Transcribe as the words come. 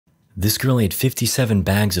This girl ate 57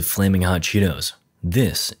 bags of flaming hot Cheetos.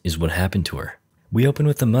 This is what happened to her. We open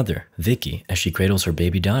with the mother, Vicky, as she cradles her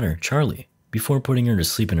baby daughter, Charlie, before putting her to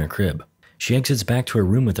sleep in her crib. She exits back to her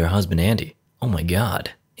room with her husband, Andy. Oh my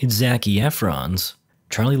god, it's Zac Efron's.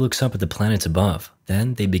 Charlie looks up at the planets above,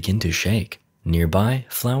 then they begin to shake. Nearby,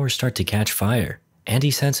 flowers start to catch fire. Andy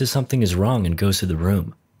senses something is wrong and goes to the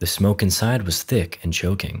room. The smoke inside was thick and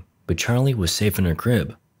choking, but Charlie was safe in her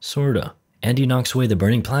crib. Sorta. Andy knocks away the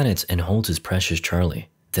burning planets and holds his precious Charlie.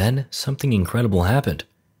 Then, something incredible happened.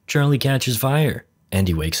 Charlie catches fire.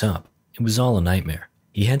 Andy wakes up. It was all a nightmare.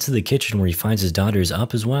 He heads to the kitchen where he finds his daughter is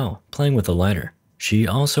up as well, playing with a lighter. She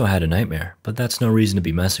also had a nightmare, but that's no reason to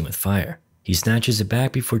be messing with fire. He snatches it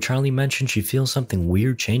back before Charlie mentions she feels something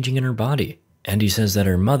weird changing in her body. Andy says that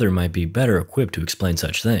her mother might be better equipped to explain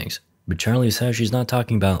such things, but Charlie says she's not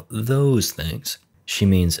talking about those things. She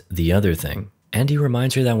means the other thing. Andy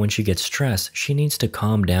reminds her that when she gets stressed, she needs to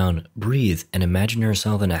calm down, breathe, and imagine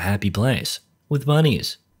herself in a happy place. With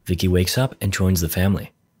bunnies. Vicky wakes up and joins the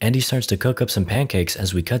family. Andy starts to cook up some pancakes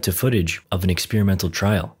as we cut to footage of an experimental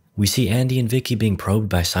trial. We see Andy and Vicky being probed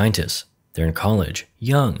by scientists. They're in college,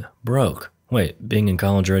 young, broke. Wait, being in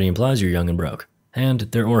college already implies you're young and broke. And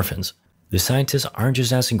they're orphans. The scientists aren't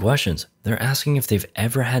just asking questions, they're asking if they've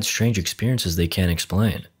ever had strange experiences they can't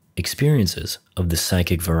explain. Experiences of the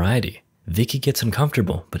psychic variety. Vicky gets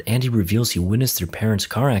uncomfortable, but Andy reveals he witnessed their parents'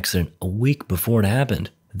 car accident a week before it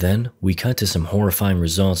happened. Then, we cut to some horrifying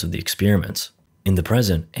results of the experiments. In the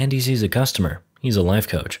present, Andy sees a customer. He's a life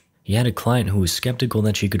coach. He had a client who was skeptical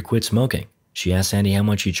that she could quit smoking. She asked Andy how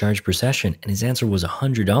much he charged per session, and his answer was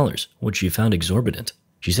 $100, which she found exorbitant.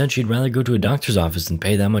 She said she'd rather go to a doctor's office than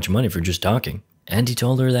pay that much money for just talking. Andy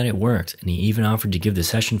told her that it worked, and he even offered to give the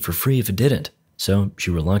session for free if it didn't. So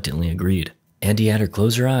she reluctantly agreed. Andy had her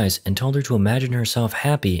close her eyes and told her to imagine herself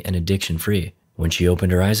happy and addiction-free. When she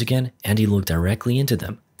opened her eyes again, Andy looked directly into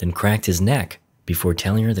them, then cracked his neck before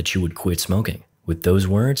telling her that she would quit smoking. With those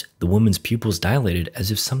words, the woman's pupils dilated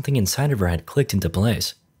as if something inside of her had clicked into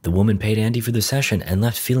place. The woman paid Andy for the session and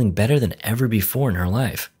left feeling better than ever before in her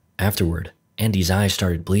life. Afterward, Andy's eyes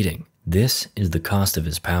started bleeding. This is the cost of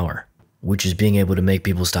his power, which is being able to make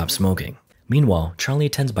people stop smoking. Meanwhile, Charlie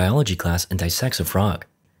attends biology class and dissects a frog.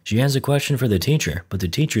 She has a question for the teacher, but the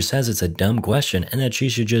teacher says it's a dumb question and that she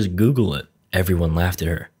should just Google it. Everyone laughed at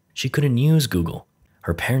her. She couldn't use Google.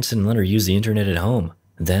 Her parents didn't let her use the internet at home.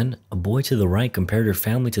 Then, a boy to the right compared her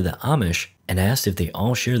family to the Amish and asked if they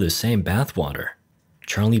all share the same bathwater.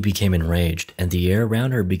 Charlie became enraged, and the air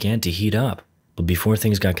around her began to heat up. But before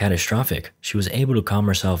things got catastrophic, she was able to calm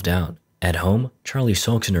herself down. At home, Charlie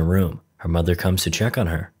sulks in her room. Her mother comes to check on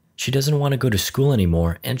her. She doesn't want to go to school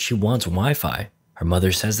anymore, and she wants Wi-Fi. Her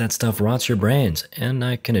mother says that stuff rots your brains, and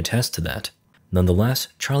I can attest to that. Nonetheless,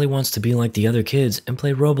 Charlie wants to be like the other kids and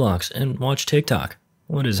play Roblox and watch TikTok.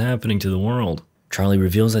 What is happening to the world? Charlie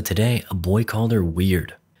reveals that today, a boy called her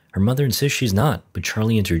weird. Her mother insists she's not, but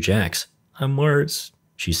Charlie interjects. I'm worse,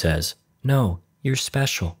 she says. No, you're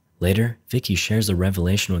special. Later, Vicky shares the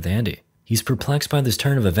revelation with Andy. He's perplexed by this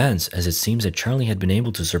turn of events as it seems that Charlie had been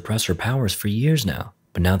able to suppress her powers for years now.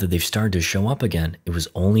 But now that they've started to show up again, it was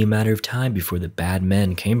only a matter of time before the bad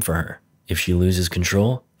men came for her. If she loses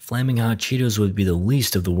control, flaming hot Cheetos would be the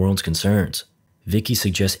least of the world's concerns. Vicky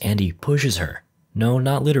suggests Andy pushes her. No,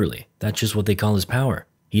 not literally. That's just what they call his power.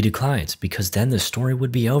 He declines because then the story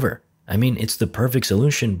would be over. I mean, it's the perfect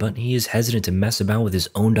solution, but he is hesitant to mess about with his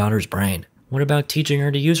own daughter's brain. What about teaching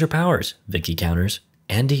her to use her powers? Vicky counters.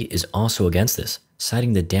 Andy is also against this,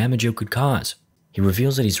 citing the damage it could cause. He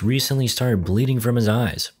reveals that he's recently started bleeding from his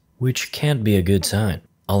eyes, which can't be a good sign.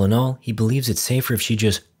 All in all, he believes it's safer if she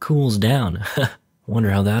just cools down.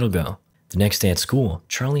 Wonder how that'll go. The next day at school,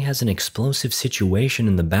 Charlie has an explosive situation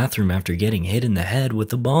in the bathroom after getting hit in the head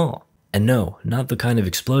with a ball. And no, not the kind of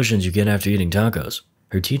explosions you get after eating tacos.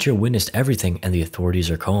 Her teacher witnessed everything and the authorities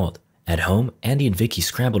are called. At home, Andy and Vicky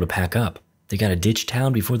scramble to pack up. They gotta ditch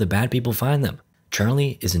town before the bad people find them.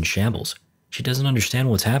 Charlie is in shambles. She doesn't understand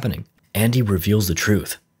what's happening. Andy reveals the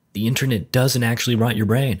truth. The internet doesn't actually rot your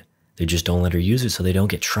brain. They just don't let her use it so they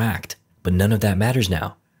don't get tracked. But none of that matters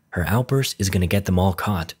now. Her outburst is gonna get them all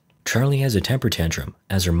caught. Charlie has a temper tantrum.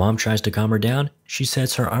 As her mom tries to calm her down, she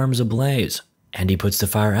sets her arms ablaze. Andy puts the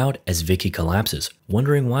fire out as Vicky collapses,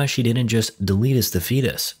 wondering why she didn't just delete the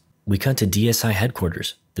fetus. We cut to DSI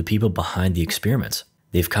headquarters, the people behind the experiments.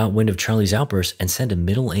 They've caught wind of Charlie's outburst and sent a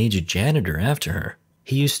middle-aged janitor after her.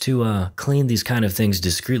 He used to clean these kind of things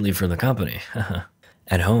discreetly for the company.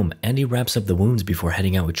 At home, Andy wraps up the wounds before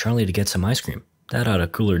heading out with Charlie to get some ice cream. That ought to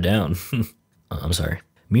cool her down. I'm sorry.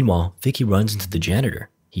 Meanwhile, Vicky runs into the janitor.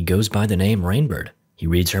 He goes by the name Rainbird. He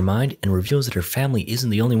reads her mind and reveals that her family isn't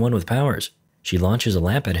the only one with powers. She launches a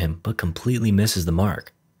lamp at him, but completely misses the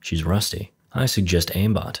mark. She's rusty. I suggest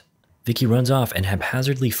aimbot. Vicky runs off and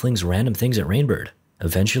haphazardly flings random things at Rainbird.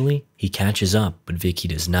 Eventually, he catches up, but Vicky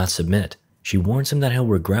does not submit. She warns him that he'll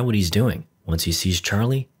regret what he's doing. Once he sees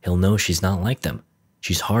Charlie, he'll know she's not like them.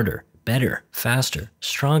 She's harder, better, faster,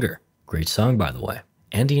 stronger. Great song, by the way.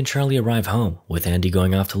 Andy and Charlie arrive home, with Andy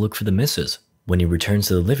going off to look for the missus. When he returns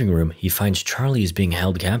to the living room, he finds Charlie is being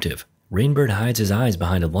held captive. Rainbird hides his eyes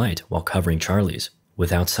behind a light while covering Charlie's.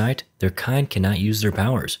 Without sight, their kind cannot use their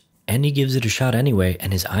powers. Andy gives it a shot anyway,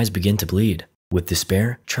 and his eyes begin to bleed. With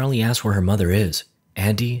despair, Charlie asks where her mother is.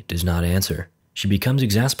 Andy does not answer. She becomes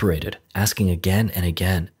exasperated, asking again and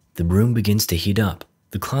again. The room begins to heat up.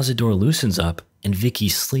 The closet door loosens up, and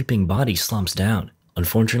Vicky's sleeping body slumps down.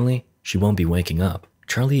 Unfortunately, she won't be waking up.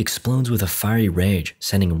 Charlie explodes with a fiery rage,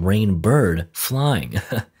 sending Rainbird flying.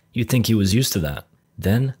 You'd think he was used to that.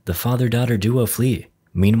 Then, the father-daughter duo flee.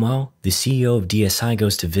 Meanwhile, the CEO of DSI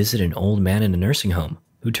goes to visit an old man in a nursing home,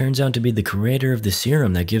 who turns out to be the creator of the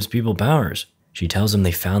serum that gives people powers. She tells him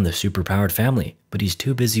they found the superpowered family, but he's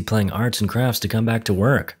too busy playing arts and crafts to come back to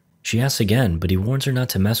work. She asks again, but he warns her not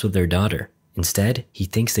to mess with their daughter. Instead, he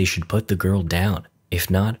thinks they should put the girl down. If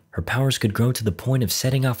not, her powers could grow to the point of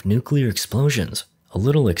setting off nuclear explosions. A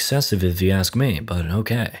little excessive if you ask me, but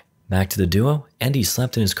okay. Back to the duo, Andy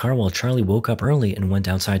slept in his car while Charlie woke up early and went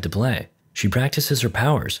outside to play. She practices her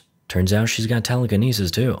powers. Turns out she's got telekinesis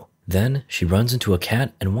too. Then, she runs into a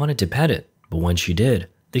cat and wanted to pet it, but when she did,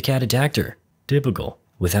 the cat attacked her. Typical.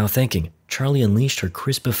 Without thinking, Charlie unleashed her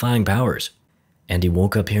crispifying powers. Andy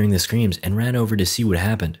woke up hearing the screams and ran over to see what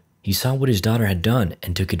happened. He saw what his daughter had done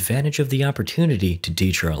and took advantage of the opportunity to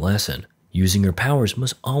teach her a lesson. Using her powers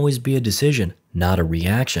must always be a decision, not a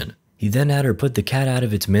reaction. He then had her put the cat out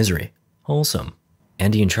of its misery. Wholesome.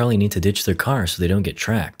 Andy and Charlie need to ditch their car so they don't get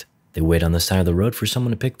tracked. They wait on the side of the road for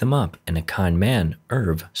someone to pick them up, and a kind man,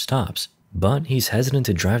 Irv, stops. But he's hesitant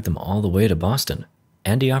to drive them all the way to Boston.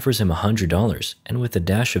 Andy offers him $100, and with a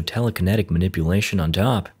dash of telekinetic manipulation on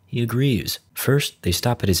top, he agrees. First, they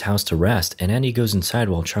stop at his house to rest, and Andy goes inside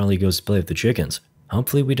while Charlie goes to play with the chickens.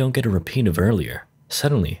 Hopefully we don't get a repeat of earlier.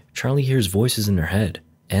 Suddenly, Charlie hears voices in her head,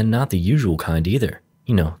 and not the usual kind either.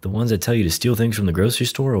 You know, the ones that tell you to steal things from the grocery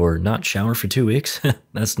store or not shower for 2 weeks.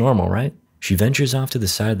 That's normal, right? She ventures off to the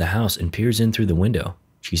side of the house and peers in through the window.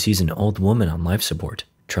 She sees an old woman on life support.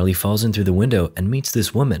 Charlie falls in through the window and meets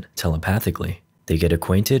this woman telepathically. They get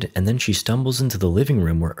acquainted, and then she stumbles into the living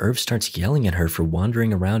room where Irv starts yelling at her for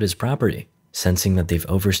wandering around his property. Sensing that they've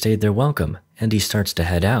overstayed their welcome, Andy starts to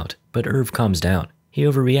head out, but Irv calms down. He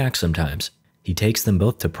overreacts sometimes. He takes them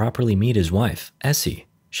both to properly meet his wife, Essie.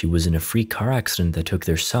 She was in a freak car accident that took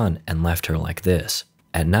their son and left her like this.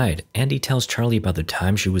 At night, Andy tells Charlie about the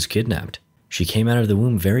time she was kidnapped. She came out of the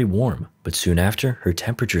womb very warm, but soon after, her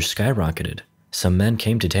temperature skyrocketed. Some men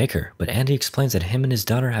came to take her, but Andy explains that him and his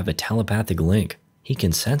daughter have a telepathic link. He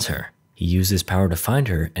can sense her. He used his power to find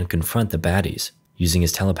her and confront the baddies. Using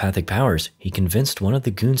his telepathic powers, he convinced one of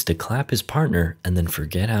the goons to clap his partner and then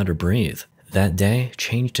forget how to breathe. That day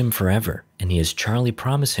changed him forever, and he has Charlie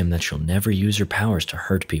promise him that she'll never use her powers to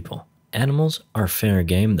hurt people. Animals are fair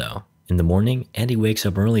game though. In the morning, Andy wakes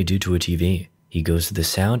up early due to a TV. He goes to the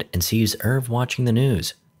sound and sees Irv watching the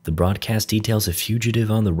news. The broadcast details a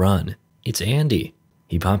fugitive on the run. It's Andy.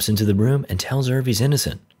 He pops into the room and tells Irv he's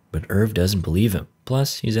innocent, but Irv doesn't believe him.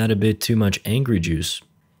 Plus, he's had a bit too much angry juice.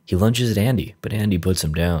 He lunges at Andy, but Andy puts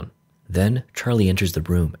him down. Then, Charlie enters the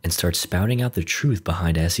room and starts spouting out the truth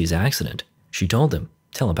behind Essie's accident. She told him,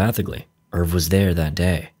 telepathically. Irv was there that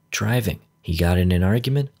day, driving. He got in an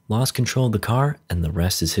argument, lost control of the car, and the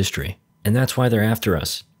rest is history. And that's why they're after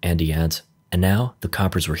us, Andy adds. And now, the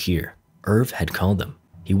coppers were here. Irv had called them.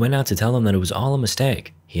 He went out to tell them that it was all a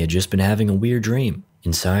mistake. He had just been having a weird dream.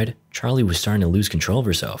 Inside, Charlie was starting to lose control of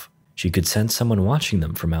herself. She could sense someone watching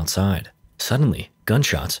them from outside. Suddenly,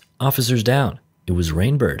 gunshots, officers down. It was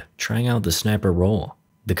Rainbird trying out the sniper role.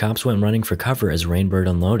 The cops went running for cover as Rainbird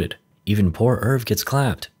unloaded. Even poor Irv gets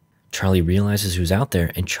clapped. Charlie realizes who's out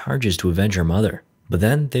there and charges to avenge her mother. But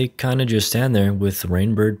then they kinda just stand there with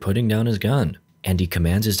Rainbird putting down his gun. Andy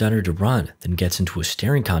commands his daughter to run, then gets into a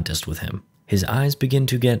staring contest with him. His eyes begin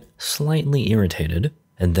to get slightly irritated,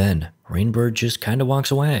 and then Rainbird just kinda walks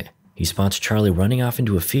away. He spots Charlie running off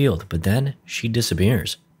into a field, but then she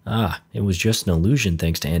disappears. It was just an illusion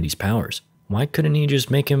thanks to Andy's powers. Why couldn't he just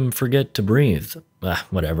make him forget to breathe?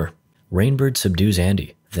 Whatever. Rainbird subdues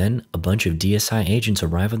Andy. Then, a bunch of DSI agents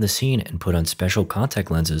arrive on the scene and put on special contact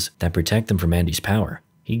lenses that protect them from Andy's power.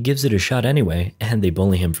 He gives it a shot anyway, and they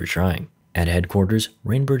bully him for trying. At headquarters,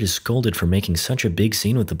 Rainbird is scolded for making such a big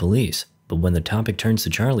scene with the police, But when the topic turns to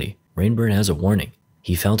Charlie, Rainbird has a warning.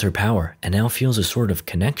 He felt her power and now feels a sort of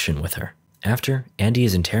connection with her. After, Andy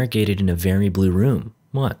is interrogated in a very blue room.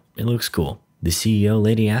 What? It looks cool. The CEO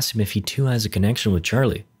lady asks him if he too has a connection with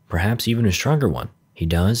Charlie, perhaps even a stronger one. He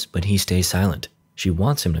does, but he stays silent. She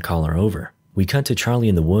wants him to call her over. We cut to Charlie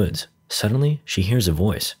in the woods. Suddenly, she hears a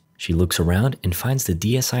voice. She looks around and finds the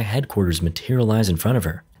DSI headquarters materialize in front of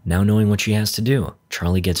her. Now knowing what she has to do,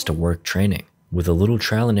 Charlie gets to work training. With a little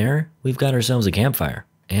trial and error, we've got ourselves a campfire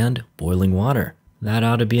and boiling water. That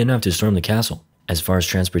ought to be enough to storm the castle. As far as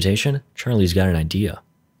transportation, Charlie's got an idea.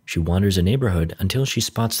 She wanders a neighborhood until she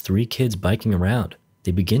spots 3 kids biking around.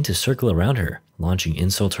 They begin to circle around her, launching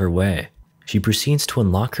insults her way. She proceeds to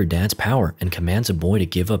unlock her dad's power and commands a boy to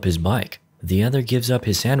give up his bike. The other gives up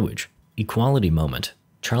his sandwich. Equality moment.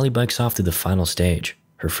 Charlie bikes off to the final stage.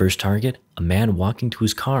 Her first target, a man walking to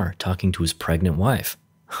his car talking to his pregnant wife.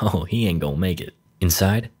 Oh, he ain't gonna make it.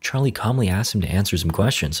 Inside, Charlie calmly asks him to answer some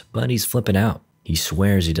questions, but he's flipping out. He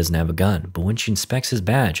swears he doesn't have a gun, but when she inspects his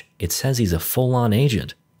badge, it says he's a full-on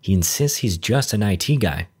agent. He insists he's just an IT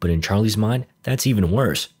guy, but in Charlie's mind, that's even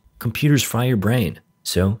worse. Computers fry your brain.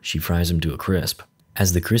 So she fries him to a crisp.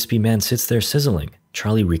 As the crispy man sits there sizzling,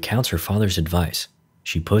 Charlie recounts her father's advice.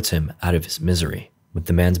 She puts him out of his misery. With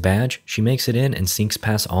the man's badge, she makes it in and sneaks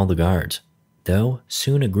past all the guards. Though,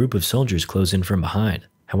 soon a group of soldiers close in from behind.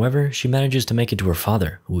 However, she manages to make it to her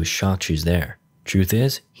father, who is shocked she's there. Truth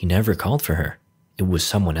is, he never called for her. It was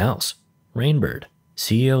someone else. Rainbird.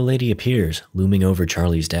 CEO lady appears, looming over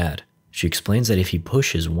Charlie's dad. She explains that if he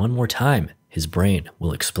pushes one more time, his brain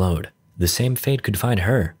will explode. The same fate could find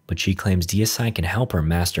her, but she claims DSI can help her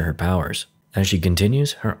master her powers. As she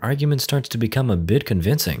continues, her argument starts to become a bit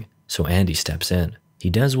convincing, so Andy steps in. He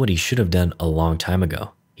does what he should have done a long time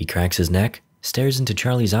ago. He cracks his neck, stares into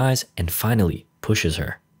Charlie's eyes, and finally pushes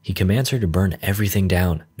her. He commands her to burn everything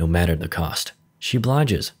down, no matter the cost. She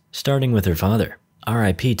obliges, starting with her father.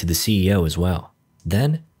 RIP to the CEO as well.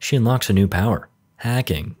 Then, she unlocks a new power,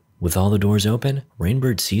 hacking. With all the doors open,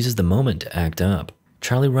 Rainbird seizes the moment to act up.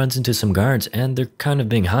 Charlie runs into some guards and they're kind of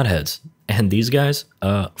being hotheads. And these guys,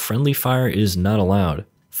 friendly fire is not allowed.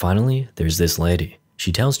 Finally, there's this lady.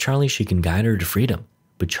 She tells Charlie she can guide her to freedom,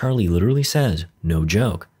 but Charlie literally says, no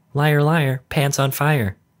joke, liar, liar, pants on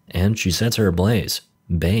fire. And she sets her ablaze.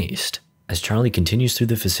 Based. As Charlie continues through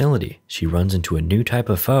the facility, she runs into a new type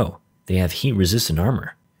of foe. They have heat-resistant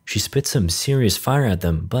armor. She spits some serious fire at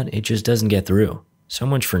them, but it just doesn't get through. So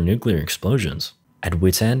much for nuclear explosions. At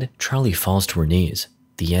wit's end, Charlie falls to her knees.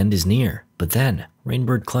 The end is near, but then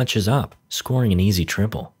Rainbird clutches up, scoring an easy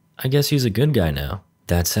triple. I guess he's a good guy now.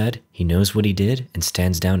 That said, he knows what he did and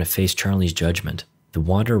stands down to face Charlie's judgment. The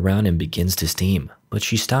water around him begins to steam, but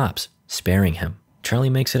she stops, sparing him. Charlie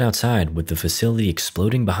makes it outside with the facility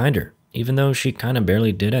exploding behind her, even though she kinda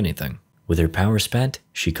barely did anything. With her power spent,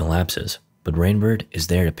 she collapses, but Rainbird is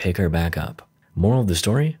there to pick her back up. Moral of the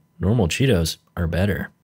story? Normal Cheetos are better.